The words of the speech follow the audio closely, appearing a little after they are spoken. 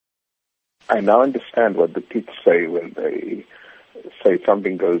I now understand what the kids say when they say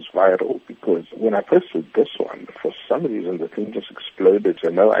something goes viral, because when I posted this one, for some reason the thing just exploded. So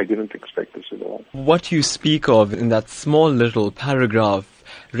no, I didn't expect this at all. What you speak of in that small little paragraph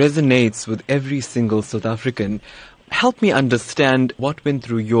resonates with every single South African. Help me understand what went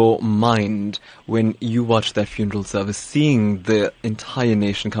through your mind when you watched that funeral service, seeing the entire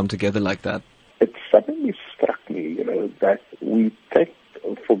nation come together like that. It suddenly struck me, that we take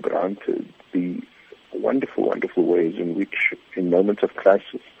for granted the wonderful, wonderful ways in which, in moments of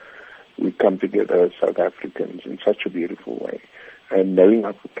crisis, we come together as South Africans in such a beautiful way. And knowing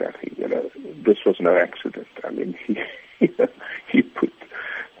Uncle Kathy, this was no accident. I mean, he put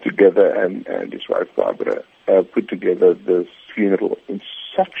together, and his wife Barbara put together this funeral in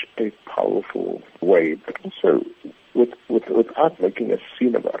such a powerful way, but also without making a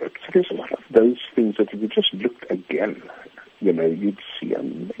scene about it. So there's a lot of those things that if you just looked again, you'd see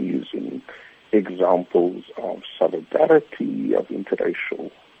amazing examples of solidarity, of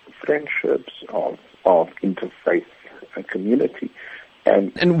interracial friendships, of interfaith community.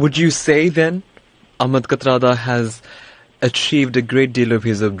 And would you say then THAT Kathrada has achieved a great deal of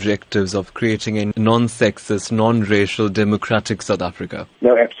his objectives of creating a non-sexist, non-racial, democratic South Africa?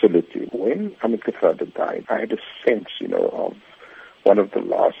 No, absolutely. When THAT Kathrada died, I had a sense, of one of the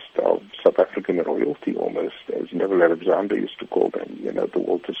last of South African royalty almost, as Neville Alexander used to call them, the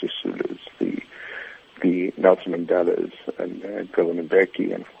Walter Sisulus, the Nelson Mandelas, and Governor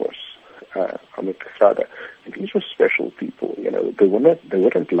Mbeki, and of course, THAT Kathrada. These were special people, they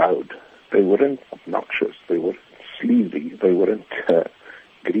weren't loud, they weren't obnoxious, they weren't sleazy, they weren't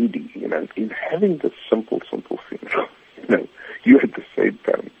greedy, in having this simple funeral, you at the same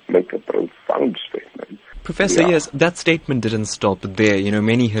time make a profound statement. Professor, yes, that statement didn't stop there.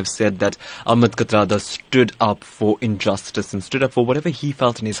 Many have said that THAT Kathrada stood up for injustice and stood up for whatever he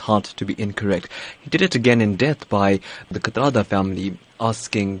felt in his heart to be incorrect. He did it again in death by the Kathrada family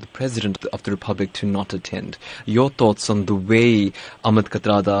asking the President of the Republic to not attend. Your thoughts on the way THAT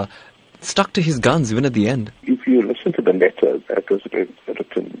Kathrada stuck to his guns even at the end? If you listen to the letter that was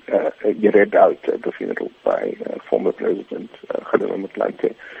written, read out at the funeral by former President Kgalema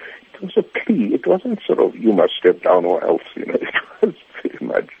Motlanthe, it was a plea. It wasn't sort of, you must step down or else, it was very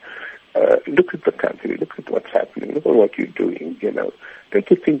much, look at the country, look at what's happening, look at what you're doing, don't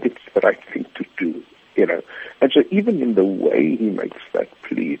you think it's the right thing to do, And so even in the way he makes that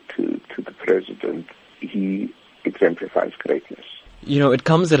plea to the President, he exemplifies greatness. It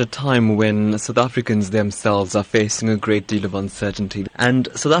comes at a time when South Africans themselves are facing a great deal of uncertainty. And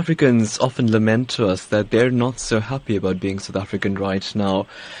South Africans often lament to us that they're not so happy about being South African right now.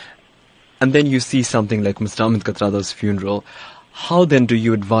 And then you see something like Mr. THAT Kathrada's funeral. How then do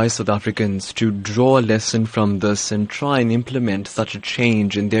you advise South Africans to draw a lesson from this and try and implement such a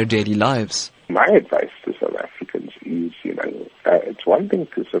change in their daily lives? My advice to South Africans is, it's one thing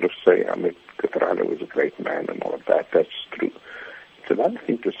to sort of say THAT Kathrada was a great man and all of that. That's true. It's another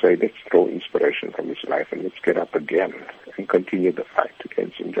thing to say, let's draw inspiration from his life and let's get up again and continue the fight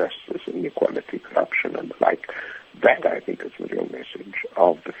against injustice and inequality.